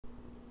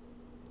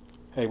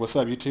Hey, what's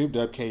up YouTube?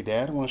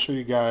 Dad. I want to show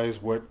you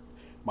guys what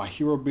my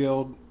hero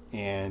build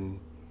and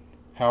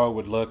how it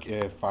would look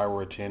if I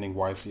were attending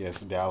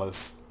YCS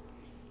Dallas.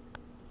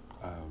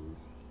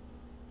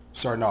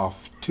 Starting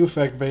off, 2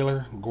 Effect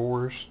Veiler,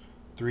 Gores,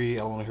 3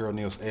 Elemental Hero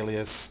Neos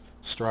Alias,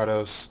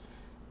 Stratos,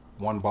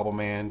 1 Bubble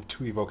Man,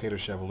 2 Evocator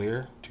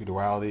Chevalier, 2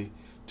 Duality,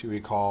 2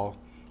 Ecall,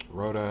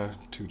 Rhoda,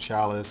 2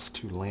 Chalice,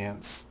 2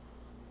 Lance,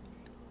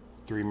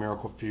 3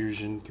 Miracle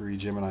Fusion, 3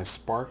 Gemini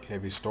Spark,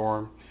 Heavy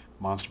Storm,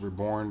 Monster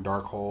Reborn,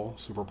 Dark Hole,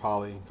 Super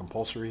Poly,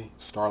 Compulsory,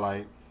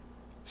 Starlight,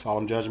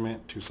 Solemn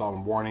Judgment, 2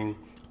 Solemn Warning,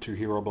 2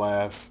 Hero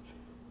Blast,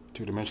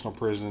 2 Dimensional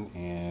Prison,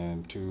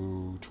 and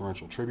 2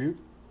 Torrential Tribute.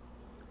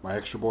 My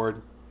extra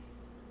board,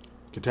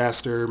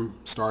 Catastor,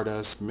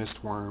 Stardust,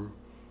 Mistworm,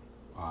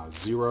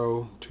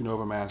 Zero, 2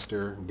 Nova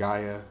Master,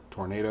 Gaia,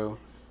 Tornado,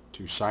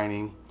 2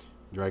 Shining,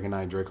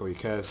 Dragonite, Draco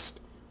Equest,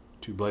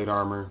 2 Blade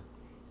Armor,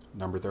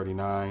 number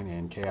 39,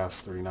 and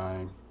Chaos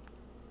 39.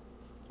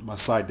 My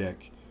side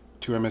deck,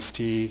 2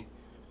 MST,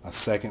 a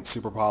second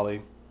Super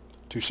Poly,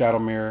 2 Shadow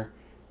Mirror,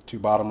 2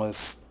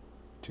 Bottomless,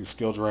 2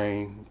 Skill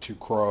Drain, 2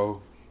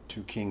 Crow,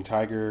 2 King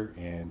Tiger,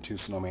 and 2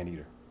 Snowman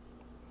Eater.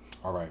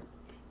 Alright,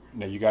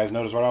 now you guys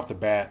notice right off the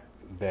bat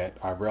that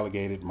I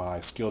relegated my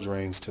skill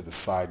drains to the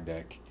side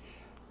deck.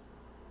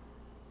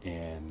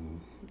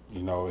 And,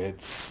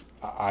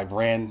 I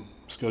ran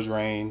skill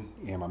drain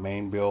in my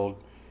main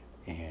build,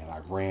 and I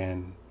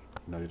ran,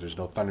 there's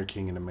no Thunder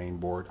King in the main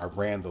board. I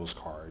ran those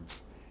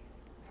cards.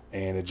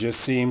 And it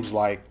just seems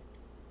like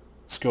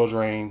skill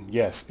drain,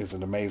 yes, is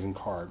an amazing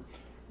card,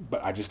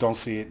 but I just don't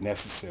see it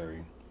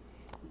necessary.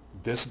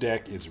 This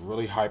deck is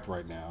really hyped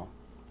right now,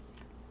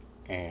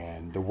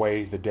 and the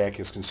way the deck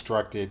is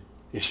constructed,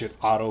 it should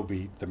auto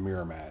beat the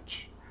mirror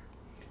match.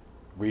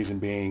 Reason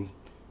being,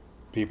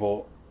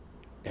 people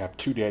have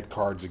 2 dead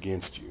cards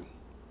against you.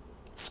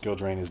 Skill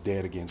drain is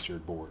dead against your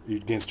board,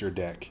 against your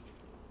deck.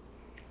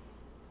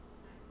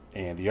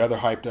 And the other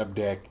hyped up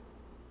deck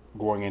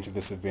going into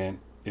this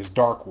event is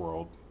Dark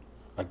World.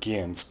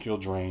 Again, skill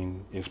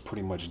drain is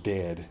pretty much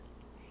dead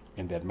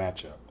in that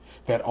matchup.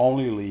 That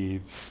only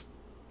leaves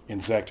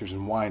Inzectors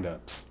and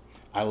Windups.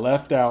 I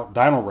left out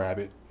Dino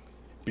Rabbit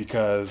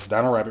because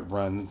Dino Rabbit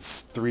runs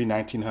 3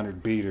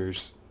 1900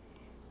 beaters,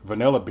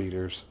 vanilla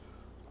beaters,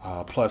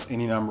 plus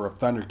any number of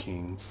Thunder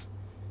Kings,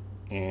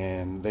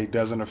 and they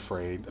doesn't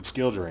afraid of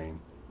skill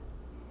drain.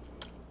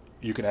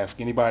 You can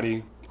ask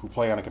anybody who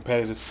play on a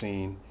competitive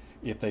scene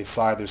if they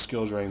side their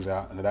skill drains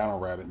out in the Dino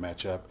Rabbit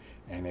matchup,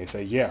 and they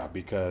say yeah,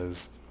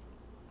 because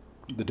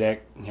the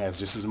deck has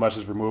just as much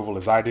as removal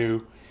as I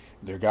do.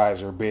 Their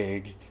guys are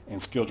big,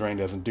 and skill drain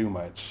doesn't do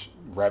much.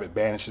 Rabbit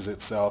banishes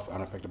itself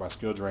unaffected by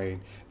skill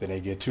drain. Then they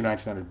get 2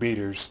 1900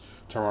 beaters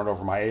to run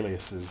over my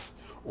aliases,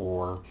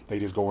 or they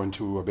just go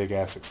into a big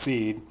ass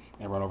succeed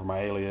and run over my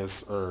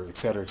alias, or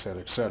etc.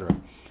 etc. etc.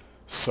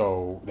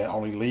 So that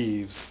only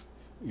leaves,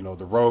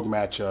 the rogue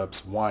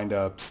matchups,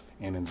 windups,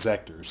 and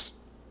inzectors.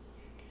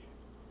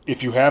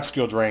 If you have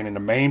skill drain in the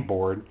main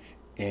board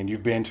and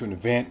you've been to an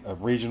event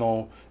of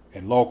regional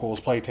and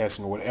locals,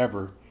 playtesting or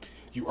whatever,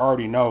 you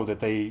already know that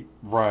they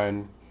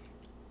run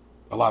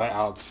a lot of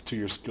outs to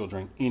your skill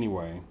drain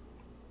anyway.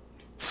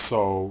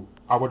 So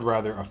I would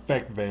rather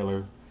affect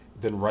Veiler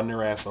than run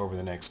their ass over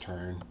the next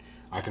turn.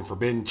 I can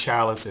Forbidden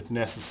Chalice if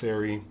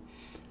necessary,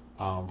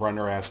 run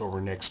their ass over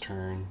next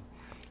turn.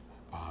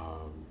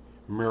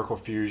 Miracle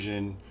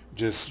Fusion,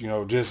 just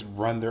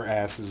run their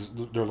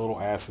little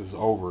asses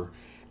over.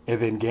 And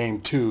then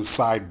game 2,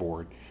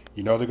 sideboard.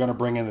 They're going to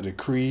bring in the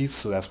decrees,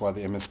 so that's why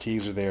the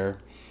MSTs are there.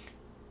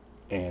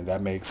 And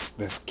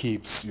this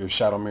keeps your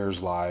Shadow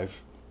Mirrors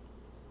live.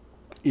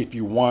 If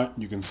you want,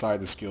 you can side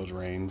the skill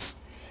drains,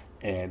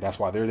 and that's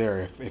why they're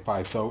there. If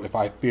I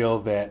feel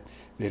that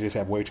they just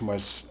have way too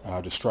much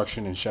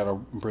destruction and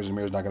Shadow Prison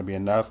Mirror is not going to be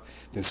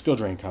enough, then skill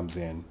drain comes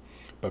in.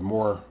 But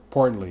more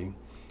importantly,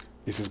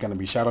 this is going to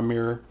be Shadow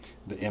Mirror,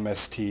 the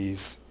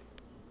MSTs,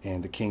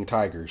 and the King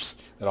Tigers.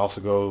 That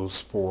also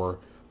goes for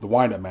the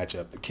wind-up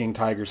matchup. The King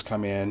Tigers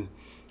come in,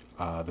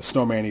 the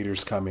Snowman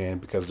Eaters come in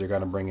because they're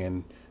going to bring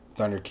in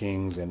Thunder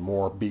Kings and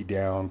more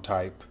beatdown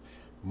type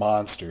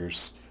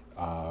monsters,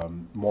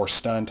 more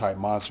stun type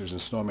monsters, and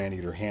Snowman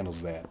Eater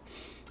handles that.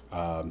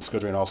 Skill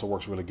Drain also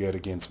works really good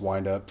against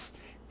wind-ups,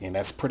 and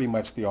that's pretty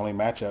much the only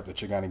matchup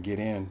that you're going to get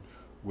in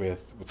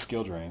with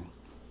Skill Drain.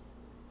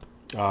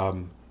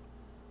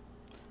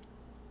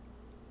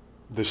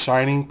 The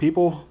Shining,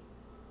 people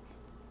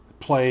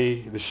play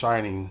the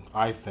Shining,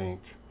 I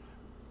think,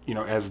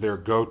 as their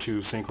go-to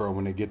synchro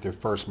when they get their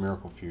first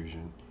Miracle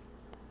Fusion,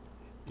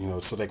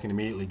 so they can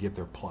immediately get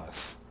their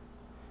plus.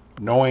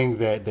 Knowing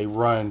that they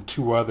run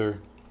 2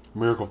 other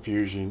Miracle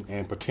Fusion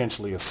and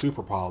potentially a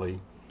Super Poly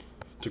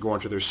to go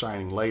into their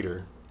Shining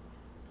later,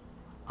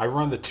 I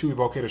run the 2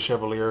 Evocator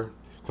Chevalier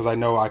because I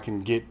know I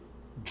can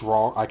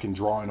draw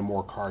into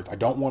more cards. I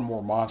don't want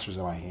more monsters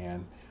in my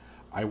hand.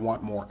 I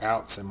want more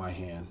outs in my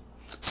hand.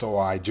 So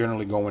I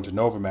generally go into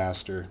Nova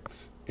Master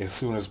as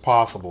soon as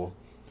possible,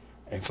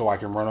 and so I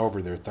can run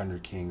over their Thunder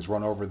Kings,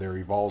 run over their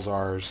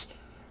Evolzars,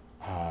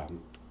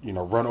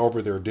 run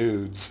over their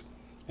dudes,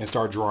 and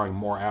start drawing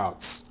more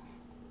outs.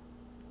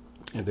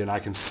 And then I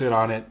can sit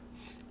on it,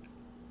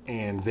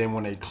 and then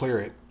when they clear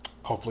it,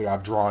 hopefully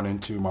I've drawn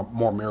into my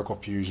more Miracle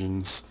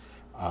Fusions,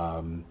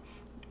 um,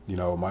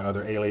 my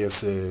other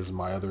aliases,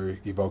 my other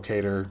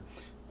evocator.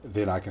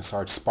 Then I can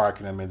start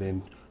sparking them and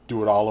then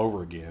do it all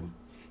over again.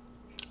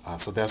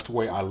 So that's the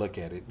way I look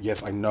at it.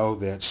 Yes, I know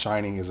that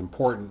shining is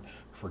important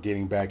for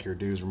getting back your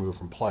dudes removed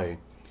from play,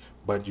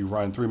 but you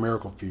run through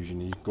Miracle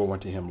Fusion, you go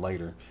into him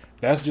later.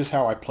 That's just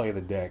how I play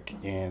the deck,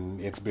 and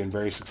it's been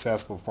very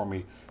successful for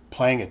me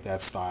playing it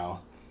that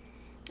style,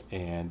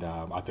 and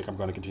I think I'm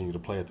going to continue to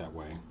play it that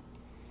way.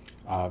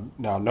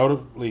 Now,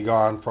 notably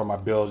gone from my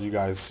build you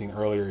guys seen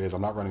earlier is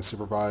I'm not running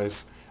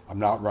Supervise. I'm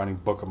not running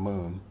Book of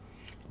Moon.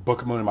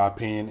 Book of Moon, in my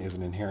opinion, is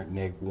an inherent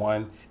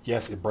 -1.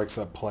 Yes, it breaks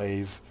up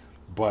plays,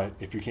 but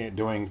if you can't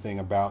do anything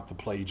about the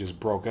play you just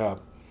broke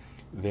up,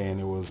 then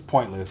it was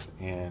pointless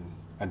and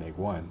a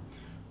 -1.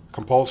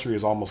 Compulsory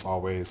is almost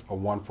always a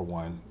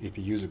 1-for-1 if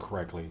you use it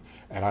correctly.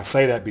 And I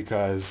say that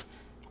because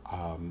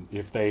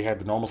if they had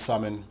the normal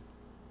summon,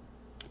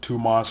 2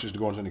 monsters to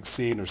go into an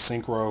Exceed or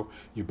Synchro,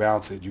 you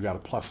bounce it, you got a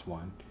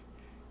 +1.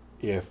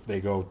 If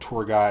they go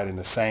Tour Guide and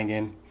a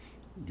Sangin,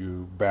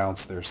 you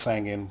bounce their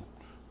Sangin,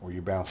 or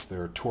you bounce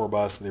their Tour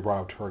Bus, they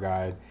brought up Tour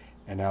Guide,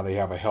 and now they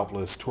have a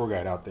helpless Tour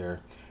Guide out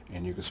there,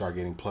 and you can start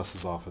getting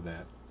pluses off of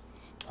that.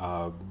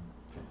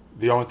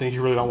 The only thing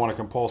you really don't want to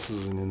compulse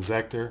is an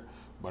Inzector,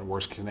 but in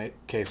worst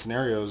case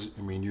scenarios,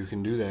 I mean, you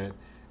can do that,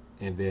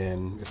 and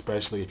then,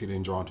 especially if you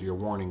didn't draw into your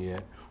Warning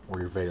yet, or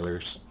your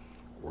Veilers,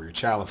 or your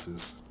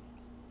Chalices.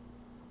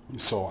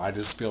 So I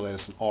just feel that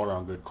it's an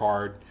all-around good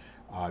card.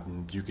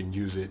 You can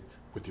use it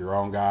with your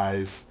own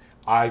guys.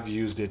 I've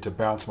used it to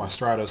bounce my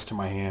Stratos to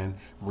my hand,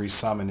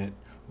 resummon it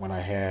when I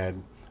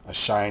had a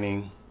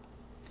Shining,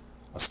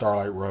 a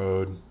Starlight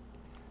Road,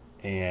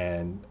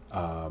 and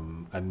a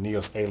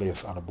Neos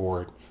Alias on the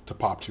board to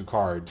pop 2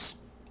 cards.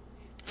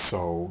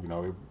 So,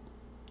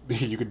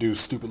 you could do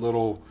stupid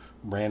little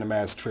random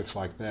ass tricks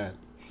like that.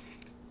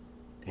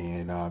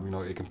 And,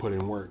 it can put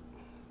in work.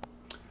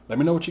 Let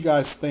me know what you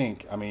guys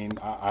think. I mean,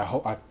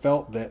 I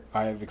felt that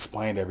I've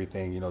explained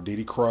everything.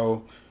 DD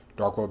Crow,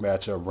 Dark World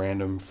matchup,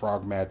 random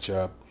Frog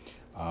matchup.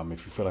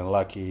 If you're feeling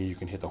lucky, you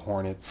can hit the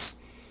Hornets.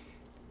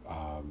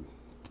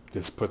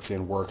 This puts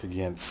in work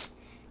against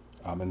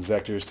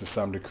Inzectors to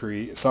some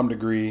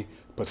degree.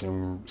 Puts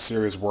in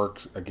serious work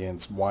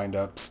against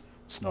Windups,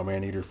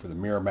 Snowman Eater for the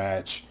mirror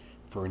match,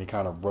 for any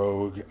kind of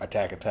rogue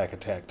attack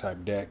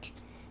type deck.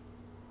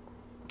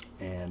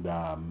 And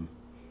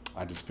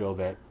I just feel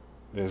that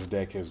this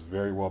deck is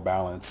very well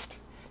balanced.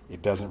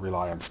 It doesn't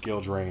rely on skill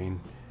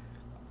drain.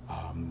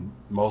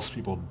 Most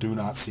people do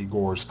not see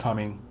Gores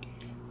coming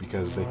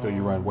because they feel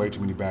you run way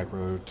too many back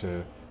row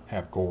to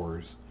have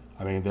Gores.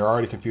 I mean, they're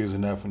already confused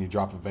enough when you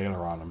drop a Veiler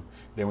on them.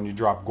 Then when you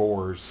drop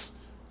Gores,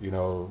 they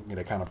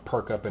kind of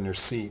perk up in their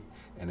seat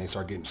and they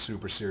start getting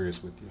super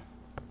serious with you.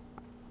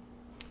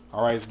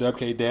 All right, it's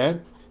WK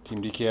Dad,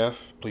 Team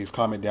DKF. Please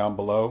comment down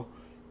below.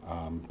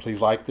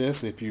 Please like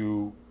this if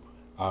you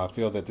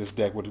feel that this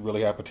deck would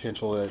really have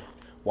potential at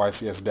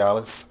YCS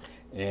Dallas.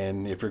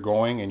 And if you're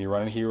going and you're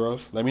running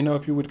heroes, let me know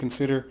if you would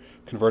consider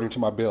converting to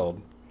my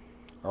build.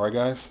 All right,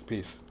 guys.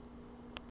 Peace.